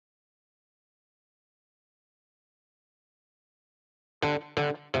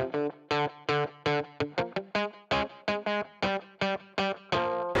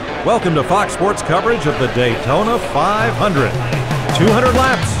Welcome to Fox Sports coverage of the Daytona 500. 200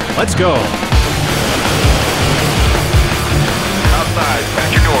 laps. Let's go. Outside,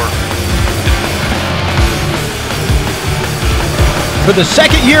 back your door. For the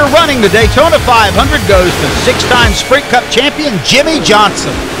second year running, the Daytona 500 goes to six-time Sprint Cup champion Jimmie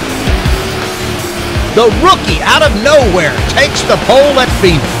Johnson. The rookie out of nowhere takes the pole at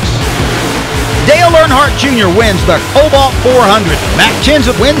Phoenix. Dale Earnhardt Jr. wins the Cobalt 400. Matt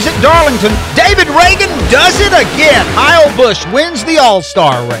Kenseth wins at Darlington. David Reagan does it again. Kyle Busch wins the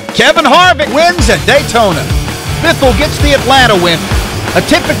All-Star race. Kevin Harvick wins at Daytona. Biffle gets the Atlanta win. A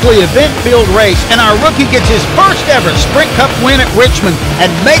typically event-filled race, and our rookie gets his first ever Sprint Cup win at Richmond and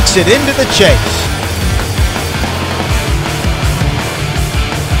makes it into the chase.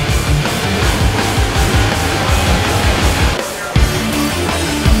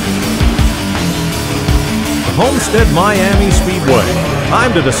 Homestead Miami Speedway.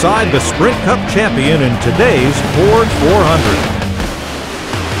 Time to decide the Sprint Cup champion in today's Ford 400.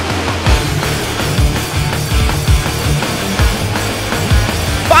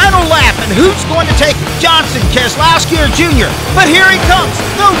 Final lap, and who's going to take it? Johnson, Keselowski, or Jr.? But here he comes,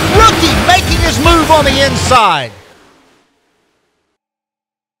 the rookie making his move on the inside.